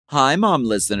Hi, Mom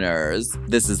listeners.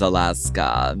 This is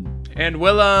Alaska. And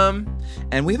Willem.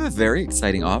 And we have a very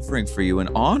exciting offering for you in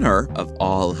honor of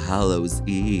All Hallows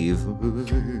Eve.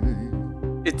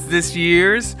 It's this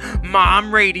year's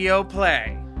Mom Radio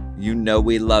Play. You know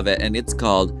we love it, and it's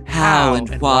called How and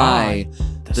Why,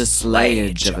 the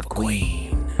Slayage of a Queen.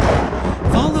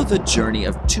 Follow the journey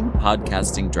of two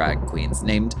podcasting drag queens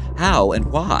named How and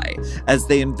Why as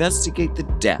they investigate the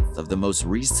death of the most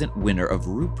recent winner of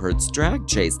Rupert's drag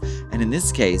chase. And in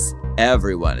this case,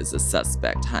 everyone is a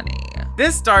suspect, honey.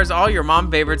 This stars all your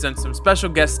mom favorites and some special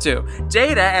guests too.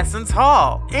 Jada Essence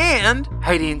Hall and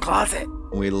Heidi in Closet.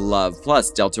 We love.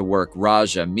 Plus, Delta Work,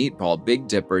 Raja, Meatball, Big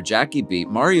Dipper, Jackie Beat,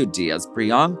 Mario Diaz,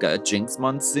 Priyanka, Jinx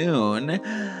Monsoon.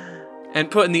 And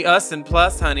putting the us in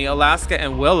plus, honey, Alaska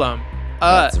and Willem.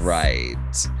 Us. That's right.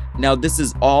 Now, this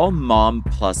is all Mom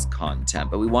Plus content,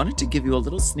 but we wanted to give you a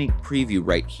little sneak preview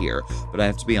right here. But I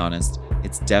have to be honest,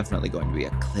 it's definitely going to be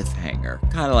a cliffhanger.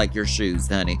 Kind of like your shoes,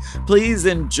 honey. Please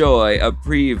enjoy a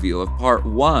preview of part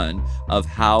 1 of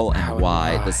How and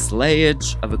Why, the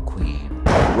Slayage of a Queen.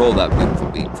 Roll that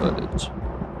beautiful beat footage.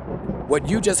 What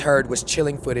you just heard was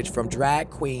chilling footage from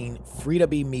drag queen Frida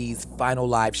B. Me's final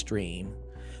live stream.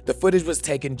 The footage was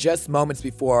taken just moments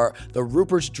before the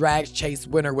Rupert's drag chase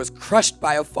winner was crushed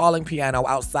by a falling piano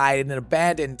outside in an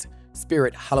abandoned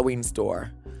Spirit Halloween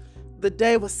store. The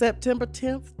day was September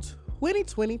 10th,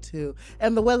 2022,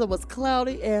 and the weather was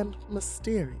cloudy and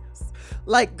mysterious.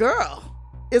 Like, girl,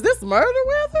 is this murder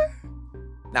weather?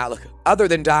 Now look, other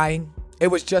than dying, it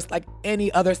was just like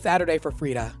any other Saturday for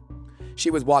Frida. She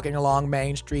was walking along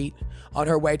Main Street on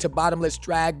her way to bottomless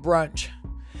drag brunch.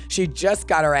 She just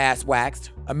got her ass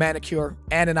waxed, a manicure,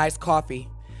 and an iced coffee.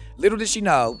 Little did she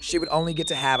know, she would only get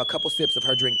to have a couple sips of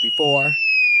her drink before...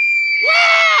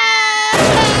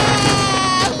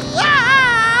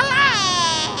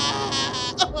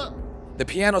 The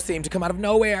piano seemed to come out of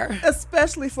nowhere.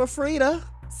 Especially for Frida.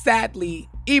 Sadly,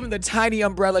 even the tiny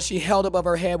umbrella she held above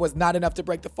her head was not enough to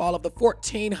break the fall of the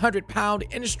 1,400-pound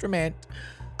instrument.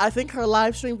 I think her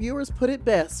live stream viewers put it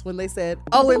best when they said,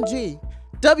 OMG,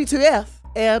 W2F,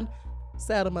 and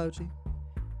sad emoji.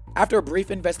 After a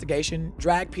brief investigation,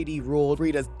 Drag PD ruled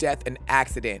Frida's death an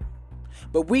accident.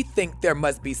 But we think there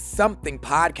must be something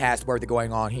podcast-worthy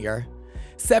going on here.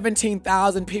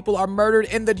 17,000 people are murdered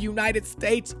in the United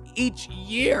States each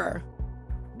year.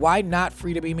 Why not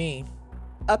Frida B. Me?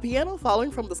 A piano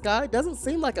falling from the sky doesn't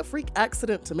seem like a freak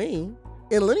accident to me.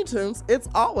 In Looney Tunes, it's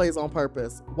always on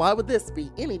purpose. Why would this be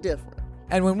any different?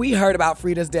 And when we heard about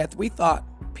Frida's death, we thought,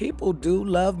 people do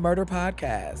love murder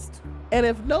podcasts. And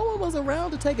if no one was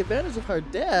around to take advantage of her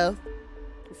death,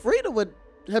 Frida would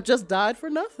have just died for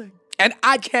nothing. And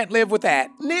I can't live with that.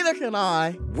 Neither can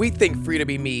I. We think Frida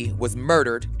B. Me was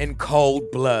murdered in cold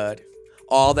blood.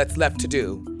 All that's left to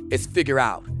do is figure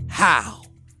out how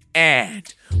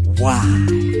and why.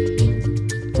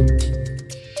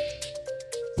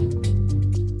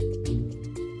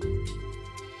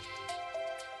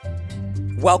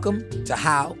 Welcome to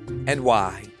How and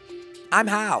Why. I'm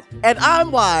How. And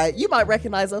I'm Why. You might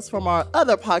recognize us from our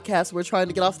other podcasts we're trying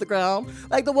to get off the ground,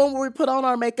 like the one where we put on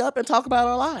our makeup and talk about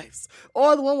our lives,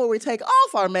 or the one where we take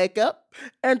off our makeup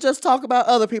and just talk about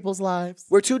other people's lives.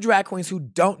 We're two drag queens who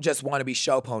don't just want to be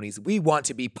show ponies. We want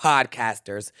to be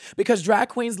podcasters because drag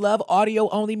queens love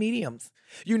audio-only mediums.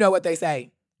 You know what they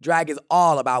say, drag is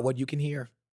all about what you can hear.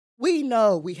 We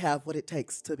know we have what it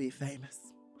takes to be famous.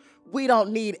 We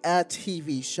don't need a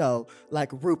TV show like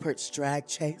Rupert's Drag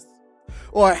Chase,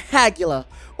 or Hagula,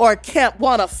 or Camp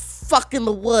Wanna Fuck in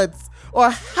the Woods, or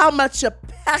How Much You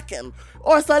Packin',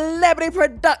 or Celebrity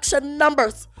Production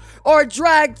Numbers, or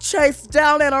Drag Chase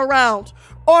Down and Around,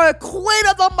 or Queen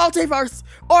of the Multiverse,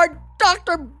 or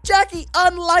Dr. Jackie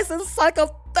Unlicensed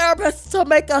Psychotherapist to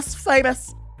make us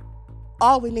famous.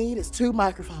 All we need is 2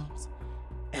 microphones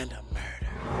and a murder.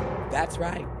 That's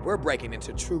right. We're breaking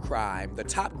into true crime, the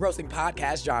top grossing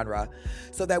podcast genre,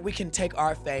 so that we can take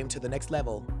our fame to the next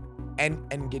level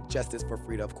and get justice for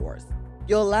Frida, of course.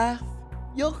 You'll laugh,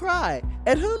 you'll cry,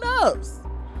 and who knows?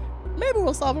 Maybe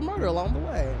we'll solve a murder along the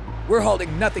way. We're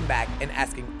holding nothing back and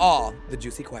asking all the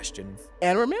juicy questions.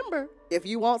 And remember, if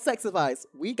you want sex advice,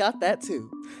 we got that too.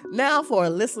 Now for a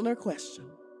listener question.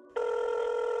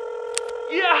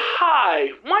 Yeah,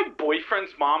 hi. My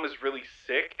boyfriend's mom is really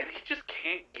sick, and he just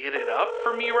can't get it up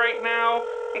for me right now.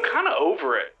 I'm kind of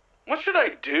over it. What should I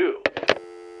do?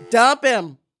 Dump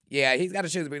him. Yeah, he's got to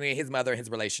choose between his mother and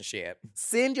his relationship.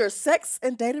 Send your sex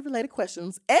and dating-related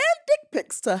questions and dick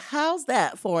pics to How's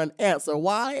That for an answer.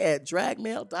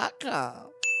 Why@dragmail.com.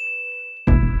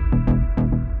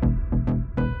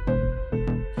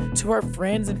 To her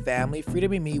friends and family, Frida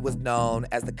Mimi was known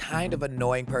as the kind of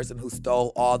annoying person who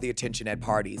stole all the attention at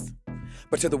parties.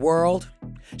 But to the world,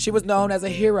 she was known as a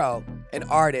hero, an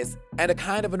artist, and a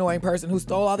kind of annoying person who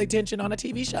stole all the attention on a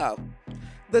TV show.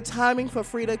 The timing for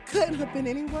Frida couldn't have been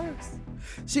any worse.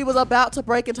 She was about to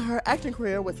break into her acting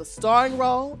career with a starring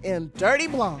role in Dirty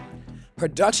Blonde.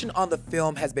 Production on the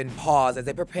film has been paused as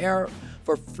they prepare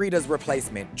for Frida's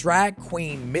replacement, drag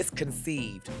queen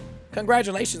Misconceived.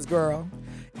 Congratulations, girl.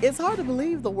 It's hard to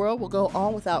believe the world will go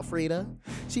on without Frida.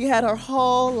 She had her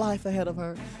whole life ahead of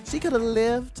her. She could have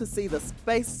lived to see the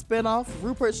space spinoff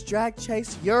Rupert's Drag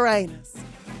Chase Uranus,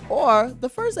 or the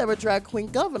first ever drag queen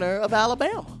governor of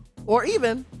Alabama, or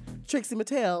even Trixie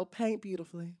Mattel Paint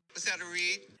Beautifully. Was that a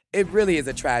read? It really is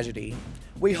a tragedy.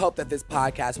 We hope that this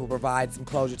podcast will provide some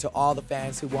closure to all the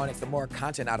fans who wanted some more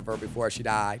content out of her before she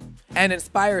died, and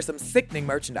inspire some sickening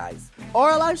merchandise.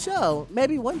 Or a live show.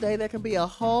 Maybe one day there can be a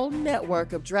whole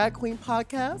network of drag queen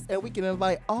podcasts, and we can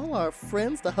invite all our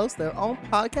friends to host their own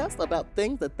podcast about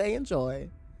things that they enjoy.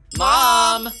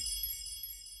 Mom!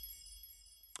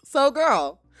 So,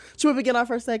 girl, should we begin our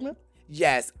first segment?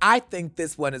 Yes, I think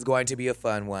this one is going to be a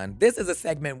fun one. This is a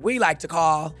segment we like to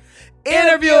call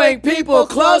Interviewing People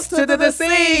Close to the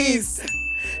Deceased.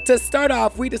 To start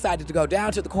off, we decided to go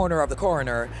down to the corner of the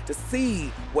coroner to see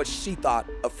what she thought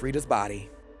of Frida's body.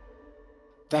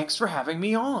 Thanks for having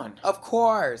me on. Of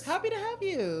course. Happy to have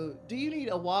you. Do you need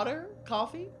a water,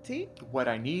 coffee, tea? What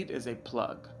I need is a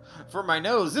plug. For my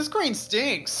nose, this queen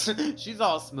stinks. She's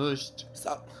all smushed.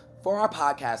 So, for our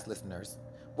podcast listeners,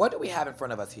 what do we have in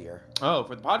front of us here? Oh,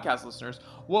 for the podcast listeners,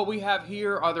 what we have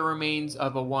here are the remains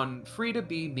of a one Frida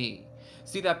B. Me.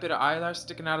 See that bit of eyelash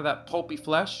sticking out of that pulpy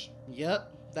flesh? Yep,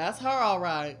 that's her all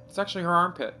right. It's actually her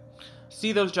armpit.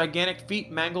 See those gigantic feet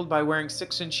mangled by wearing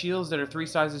 6-inch heels that are 3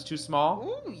 sizes too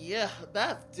small? Ooh, yeah,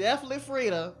 that's definitely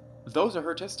Frida. Those are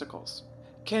her testicles.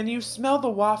 Can you smell the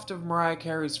waft of Mariah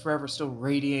Carey's Forever still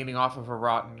radiating off of her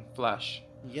rotten flesh?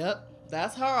 Yep,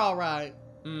 that's her all right.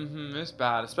 It's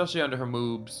bad, especially under her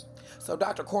moobs. So,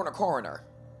 Dr. Coroner,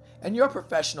 in your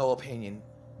professional opinion,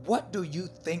 what do you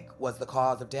think was the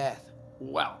cause of death?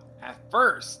 Well, at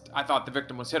first, I thought the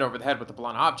victim was hit over the head with a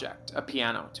blunt object, a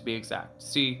piano to be exact.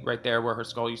 See, right there where her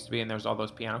skull used to be, and there's all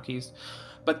those piano keys.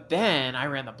 But then I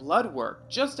ran the blood work,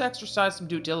 just to exercise some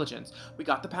due diligence. We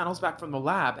got the panels back from the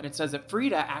lab, and it says that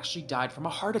Frida actually died from a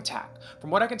heart attack.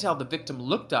 From what I can tell, the victim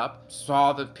looked up,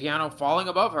 saw the piano falling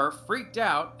above her, freaked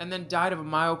out, and then died of a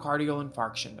myocardial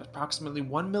infarction, approximately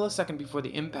 1 millisecond before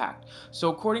the impact. So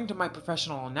according to my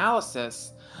professional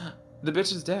analysis, the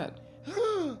bitch is dead.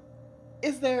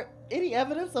 Is there any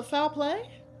evidence of foul play?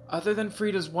 Other than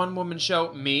Frida's one-woman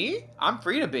show, Me? I'm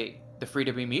Frida B. The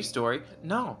Frida B. Me story?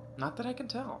 No, not that I can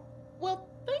tell. Well,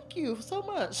 thank you so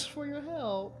much for your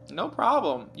help. No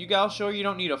problem. You gals sure you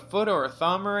don't need a foot or a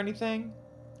thumb or anything?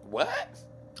 What?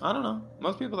 I don't know.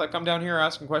 Most people that come down here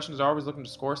asking questions are always looking to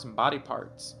score some body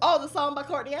parts. Oh, the song by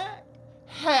Courtney Act?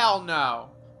 Hell no!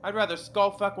 I'd rather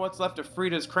skull fuck what's left of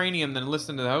Frida's cranium than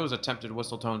listen to those attempted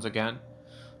whistle tones again.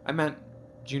 I meant,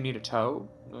 do you need a toe?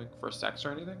 Like for sex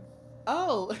or anything?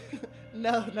 Oh,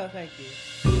 no, thank you.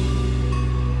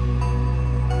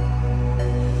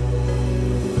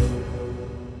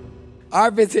 Our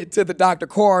visit to the Dr.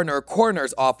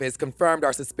 Coroner's office confirmed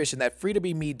our suspicion that Frida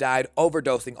B. Me died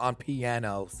overdosing on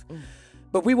pianos.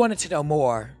 But we wanted to know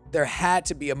more. There had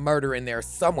to be a murder in there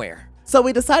somewhere. So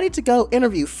we decided to go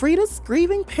interview Frida's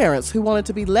grieving parents who wanted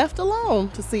to be left alone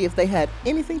to see if they had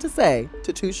anything to say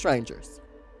to two strangers.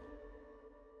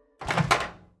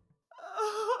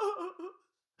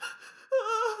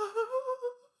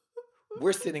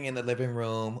 We're sitting in the living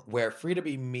room where Frida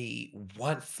B. Me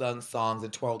once sung songs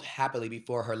and twirled happily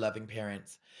before her loving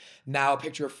parents. Now a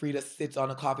picture of Frida sits on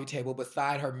a coffee table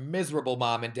beside her miserable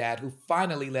mom and dad who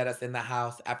finally let us in the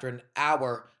house after an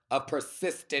hour of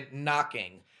persistent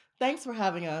knocking. Thanks for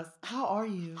having us. How are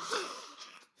you?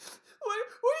 What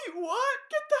do you want?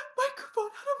 Get that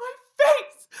microphone out of my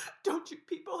face! Don't you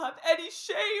people have any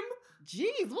shame?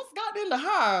 Jeez, what's gotten into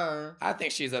her? I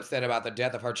think she's upset about the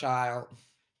death of her child.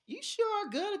 You sure are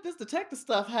good at this detective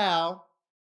stuff, Hal.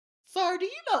 Sir, do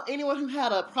you know anyone who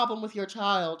had a problem with your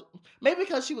child? Maybe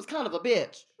because she was kind of a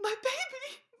bitch. My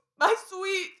baby! My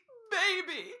sweet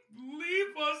baby!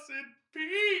 Leave us in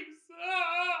peace.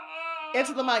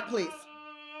 Into the mic, please.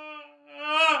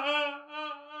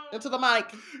 Into the mic.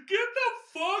 Get the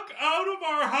fuck out of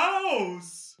our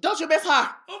house. Don't you miss her?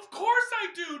 Of course I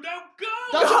do. Now go.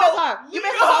 Don't you miss her? You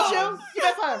miss her, don't you? You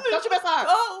miss her. Don't you miss her?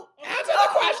 Go! Answer the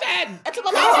question! Into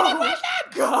the mic. Answer the question.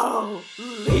 Go!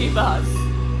 Leave us!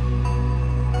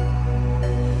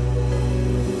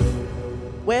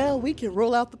 Well, we can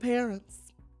rule out the parents.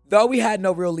 Though we had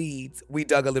no real leads, we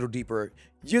dug a little deeper.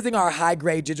 Using our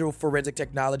high-grade digital forensic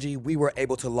technology, we were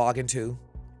able to log into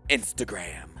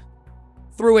Instagram.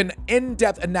 Through an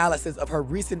in-depth analysis of her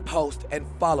recent posts and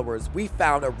followers, we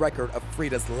found a record of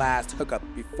Frida's last hookup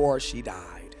before she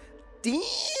died.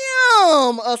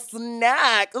 Damn, a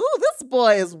snack. Ooh, this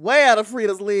boy is way out of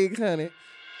Frida's league, honey.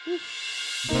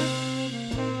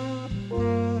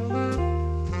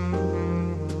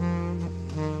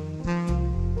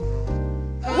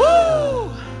 Woo!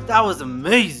 That was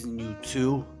amazing, you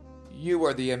two. You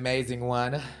were the amazing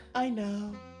one. I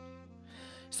know.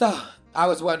 So, I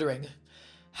was wondering,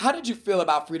 how did you feel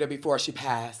about Frida before she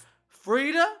passed?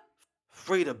 Frida?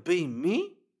 Frida be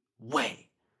me? Wait.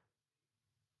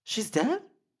 She's dead?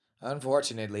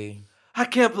 Unfortunately. I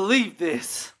can't believe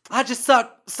this. I just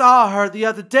saw her the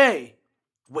other day.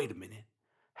 Wait a minute.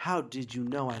 How did you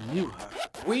know I knew her?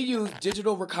 We used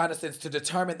digital reconnaissance to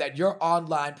determine that your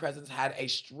online presence had a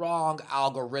strong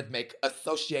algorithmic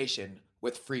association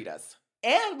with Frida's.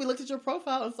 And we looked at your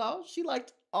profile and saw she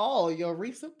liked all your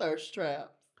recent thirst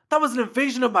traps. That was an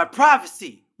invasion of my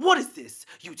privacy. What is this?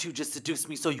 You two just seduced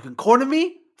me so you can corner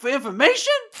me? For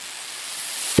information?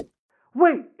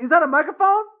 Wait, is that a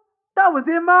microphone? That was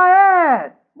in my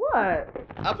ass! What?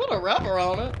 I put a rubber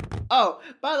on it. Oh,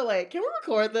 by the way, can we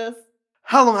record this?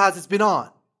 How long has this been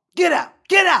on? Get out,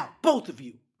 both of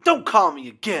you. Don't call me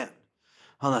again.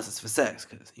 Unless it's for sex,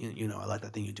 because you know I like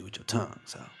that thing you do with your tongue,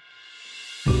 so.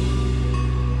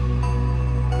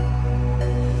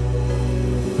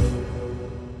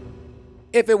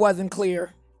 If it wasn't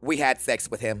clear, we had sex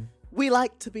with him. We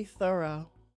like to be thorough.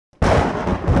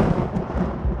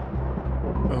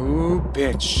 Oh,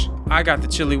 bitch. I got the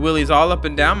chilly willies all up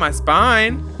and down my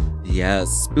spine. Yes,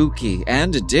 spooky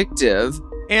and addictive.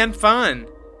 And fun.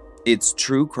 It's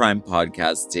true crime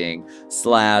podcasting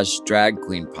 / drag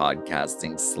queen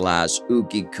podcasting /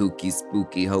 ookie kooky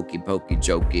spooky hokey pokey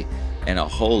jokey and a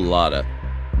whole lot of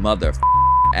mother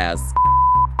ass.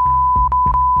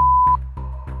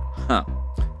 Huh.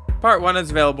 Part 1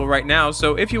 is available right now,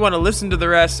 so if you want to listen to the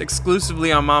rest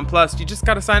exclusively on Mom Plus, you just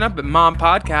gotta sign up at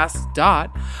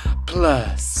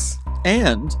mompodcast.plus.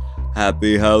 And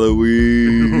happy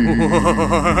Halloween!